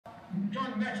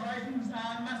John, congratulations.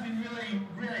 Must have been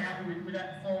really happy with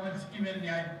that performance, given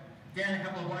down a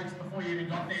couple of blokes before you even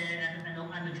got there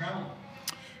and the travel.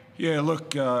 Yeah,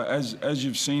 look, as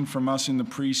you've seen from us in the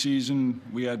preseason,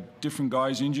 we had different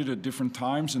guys injured at different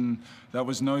times, and that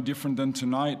was no different than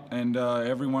tonight. And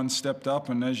everyone stepped up,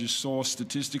 and as you saw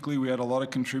statistically, we had a lot of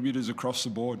contributors across the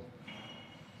board.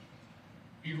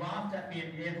 You laughed at me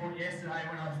at the airport yesterday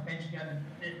when I was mentioning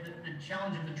the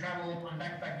challenge of the travel on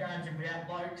back-to-back games and without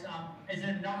blokes. Is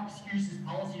it no excuses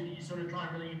policy that you sort of try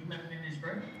and really implement within this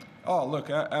group? Oh, look,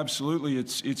 absolutely.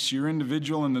 It's your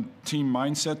individual and the team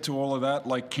mindset to all of that.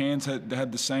 Like Cairns had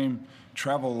the same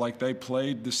travel. Like they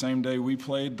played the same day we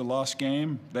played the last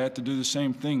game. They had to do the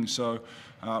same thing. So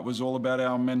it was all about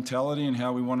our mentality and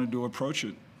how we wanted to approach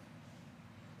it.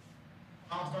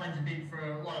 Milestones are big for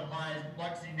a lot of players.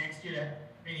 Like sitting next year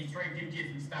to finish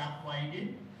 350th and start the way he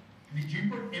did. Did you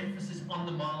put emphasis on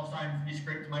the milestone for this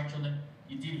group to make sure that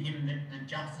you did him the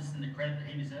justice and the credit that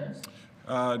he deserves?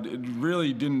 It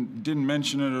really didn't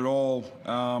mention it at all.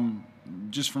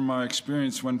 Just from my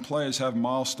experience, when players have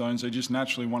milestones, they just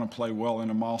naturally want to play well in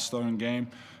a milestone game.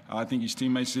 I think his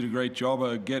teammates did a great job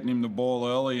of getting him the ball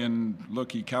early, and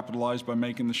look, he capitalized by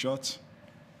making the shots.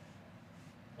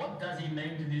 What does he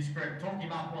mean to this group? Talk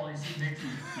him up while he's sitting next to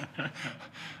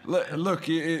you. Look,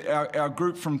 our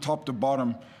group from top to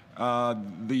bottom,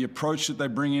 the approach that they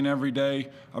bring in every day.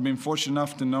 I've been fortunate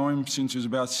enough to know him since he was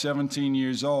about 17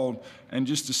 years old, and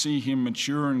just to see him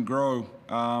mature and grow.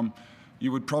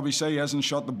 You would probably say he hasn't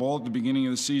shot the ball at the beginning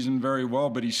of the season very well,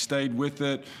 but he stayed with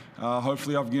it.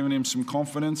 Hopefully I've given him some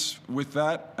confidence with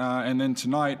that. And then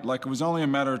tonight, like, it was only a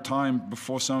matter of time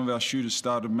before some of our shooters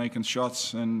started making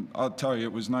shots. And I'll tell you,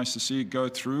 it was nice to see it go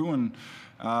through. And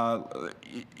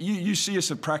you see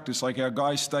us at practice, like our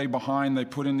guys stay behind, they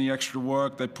put in the extra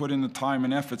work, they put in the time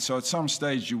and effort. So at some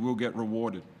stage you will get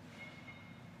rewarded.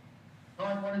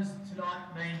 What does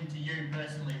tonight mean to you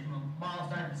personally from a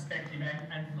milestone perspective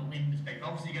and from a win perspective?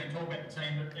 Obviously you're going to talk about the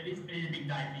team, but it is a big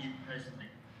day for you personally.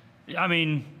 I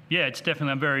mean, yeah, it's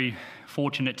definitely, I'm very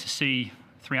fortunate to see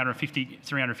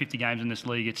 350 games in this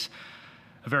league. It's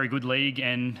a very good league,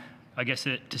 and I guess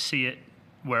to see it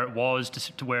where it was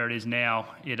to where it is now,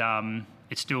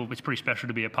 it's pretty special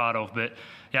to be a part of. But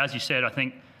yeah, as you said, I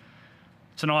think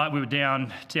tonight we were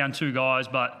down two guys,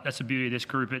 but that's the beauty of this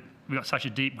group. We've got such a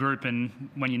deep group, and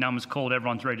when your number's called,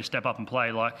 everyone's ready to step up and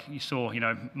play. Like you saw,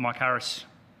 Mike Harris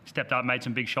stepped up, made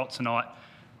some big shots tonight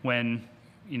when,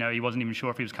 he wasn't even sure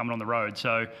if he was coming on the road.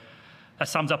 So that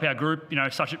sums up our group.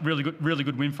 Such a really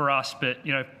good win for us. But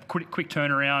quick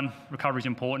turnaround. Recovery's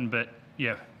important, but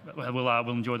yeah, we'll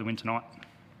enjoy the win tonight.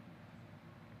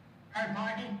 Aaron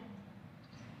Pikey.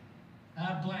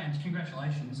 Blanche,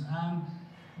 congratulations.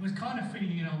 It was kind of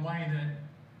fitting in a way that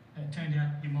it turned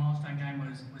out your milestone game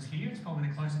was here. It's probably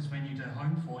the closest venue to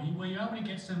home for you. Were you able to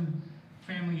get some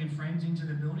family and friends into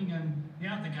the building? And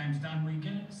now the game's done, will you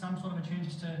get some sort of a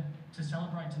chance to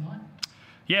celebrate tonight?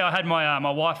 Yeah, I had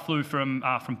my wife flew from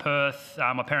Perth.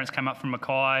 My parents came up from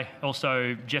Mackay.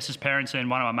 Also, Jess's parents and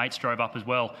one of my mates drove up as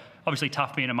well. Obviously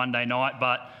tough being a Monday night,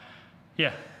 but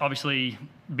yeah, obviously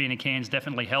being in Cairns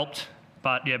definitely helped.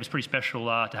 But yeah, it was pretty special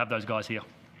to have those guys here.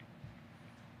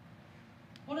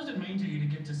 What does it mean to you to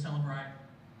get to celebrate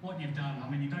what you've done? I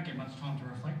mean, you don't get much time to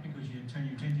reflect because you turn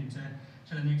your attention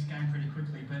to the next game pretty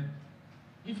quickly. But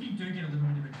if you do get a little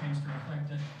bit of a chance to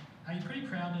reflect, are you pretty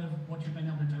proud of what you've been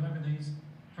able to do over these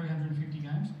 350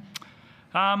 games?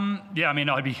 Yeah, I mean,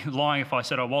 I'd be lying if I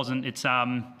said I wasn't. It's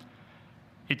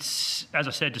as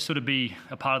I said, to sort of be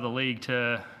a part of the league.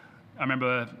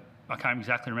 I can't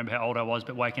exactly remember how old I was,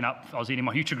 but waking up, I was eating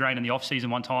my Nutrigrain in the off season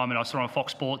one time, and I saw on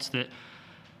Fox Sports that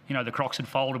the Crocs had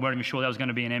folded, weren't even sure that was going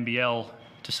to be an NBL.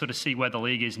 To sort of see where the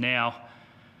league is now,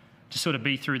 to sort of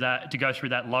be through that, to go through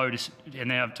that low, and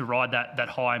now to ride that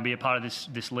high and be a part of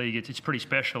this league, it's pretty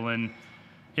special. And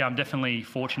yeah, I'm definitely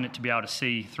fortunate to be able to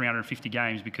see 350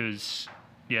 games because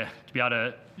yeah, to be able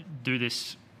to do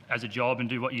this as a job and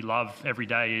do what you love every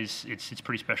day it's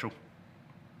pretty special.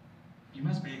 You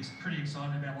must be pretty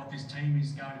excited about what this team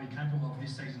is going to be capable of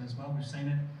this season as well. We've seen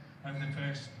it over the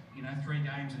first 3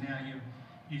 games, and now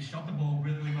you shot the ball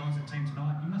really well as a team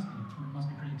tonight. You must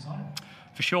be pretty excited.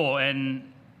 For sure, and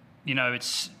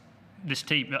it's this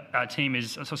team. Our team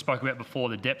is, as I spoke about before,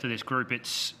 the depth of this group.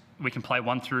 We can play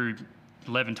 1 through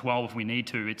 11, 12 if we need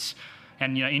to.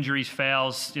 And injuries,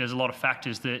 fouls. There's a lot of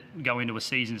factors that go into a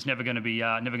season. It's never going to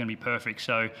be perfect.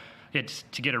 So yeah,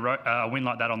 to get a win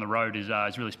like that on the road is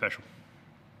really special.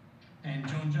 And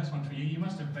John, just one for you. You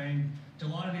must have been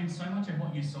delighted in so much of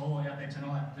what you saw out there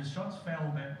tonight. The shots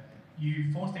fell, but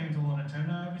you forced them into a lot of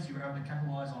turnovers. You were able to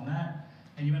capitalise on that.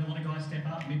 And you had a lot of guys step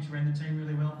up. Mitch ran the team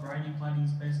really well. Brady played his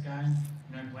best game.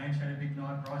 You know, Blanche had a big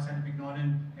night. Bryce had a big night,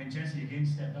 and Jesse again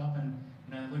stepped up. And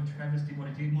you know, Luke Travis did what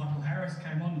he did. Michael Harris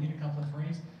came on and hit a couple of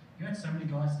threes. You had so many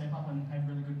guys step up and have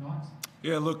really good nights.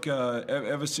 Yeah, look,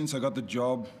 ever since I got the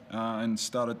job and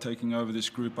started taking over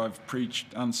this group, I've preached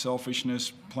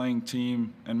unselfishness, playing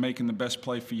team, and making the best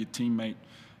play for your teammate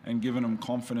and giving them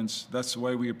confidence. That's the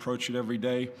way we approach it every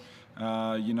day.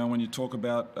 You know, when you talk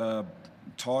about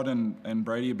Todd and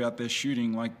Brady about their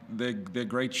shooting, like they're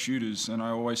great shooters, and I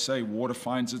always say water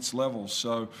finds its level.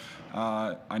 So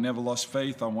I never lost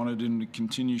faith. I wanted him to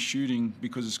continue shooting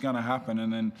because it's going to happen.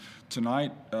 And then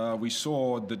tonight we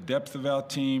saw the depth of our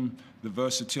team, the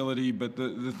versatility, but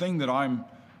the thing that I'm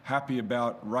happy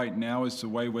about right now is the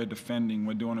way we're defending.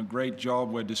 We're doing a great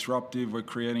job. We're disruptive. We're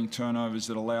creating turnovers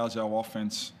that allows our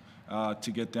offense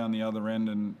to get down the other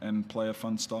end and play a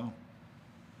fun style.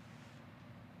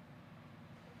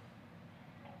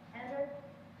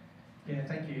 Yeah,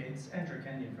 thank you. It's Andrew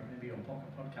Kenyon from Maybe Your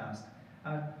Pocket Podcast.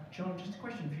 John, just a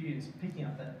question for you. It's picking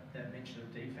up that mention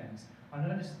of defence. I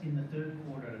noticed in the third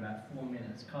quarter at about 4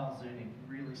 minutes, Kyle Zunic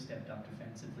really stepped up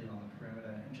defensively on the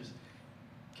perimeter and just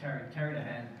carried a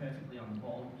hand perfectly on the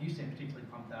ball. You seem particularly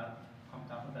pumped up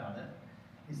about it.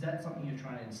 Is that something you're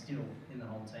trying to instill in the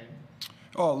whole team?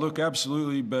 Oh, look,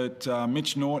 absolutely. But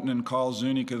Mitch Norton and Kyle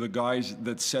Zunic are the guys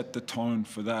that set the tone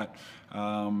for that.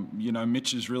 You know,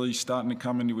 Mitch is really starting to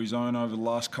come into his own over the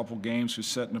last couple games with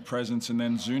setting a presence. And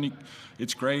then Zunic,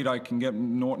 it's great. I can get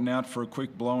Norton out for a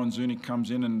quick blow and Zunic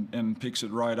comes in and picks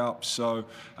it right up. So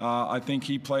I think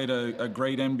he played a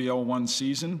great NBL 1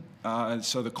 season.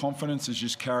 So the confidence is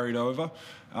just carried over.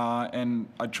 And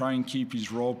I try and keep his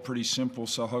role pretty simple.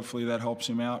 So hopefully that helps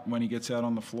him out when he gets out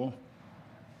on the floor.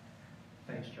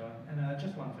 Thanks, John. And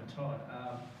just one for Todd.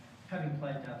 Having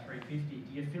played now 350, do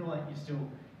you feel like you're still,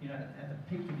 you know, at the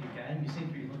peak of your game? You seem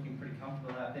to be looking pretty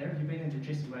comfortable out there. Have you been into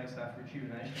Jesse Wagstaff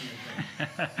rejuvenation?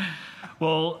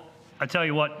 Well, I tell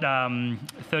you what,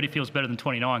 30 feels better than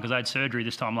 29 because I had surgery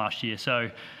this time last year. So,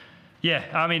 yeah,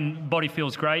 I mean, body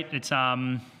feels great. It's,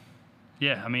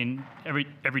 yeah, I mean,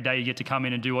 every day you get to come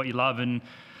in and do what you love and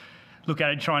look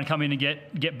at it, try and come in and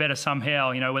get better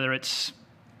somehow. You know, whether it's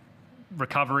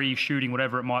recovery, shooting,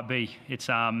 whatever it might be. It's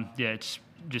yeah, it's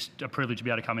just a privilege to be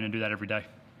able to come in and do that every day.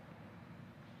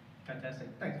 Fantastic.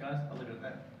 Thanks, guys. I'll leave it at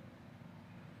that.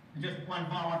 Just one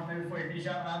final one before you finish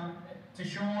up. To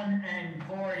Sean and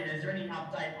Corey, is there any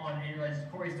update on anyways? Is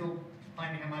Corey still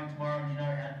planning to come home tomorrow? And do you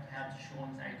know how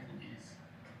Sean's ankle is?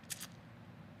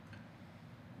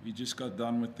 We just got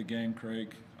done with the game,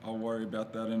 Craig. I'll worry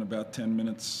about that in about 10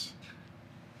 minutes.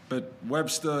 But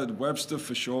Webster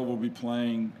for sure will be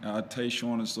playing.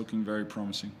 Tayshaun is looking very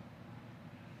promising.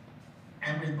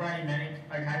 And with Brady Manic,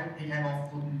 okay, he came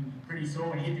off looking pretty sore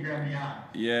when he hit the ground in the yard.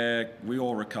 Yeah, we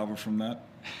all recover from that.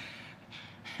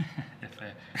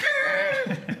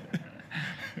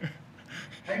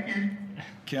 Thank you.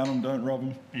 Count them, don't rob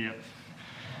them. Yep.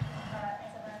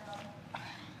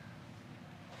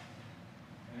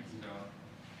 Thanks, John.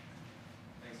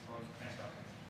 Thanks, Todd.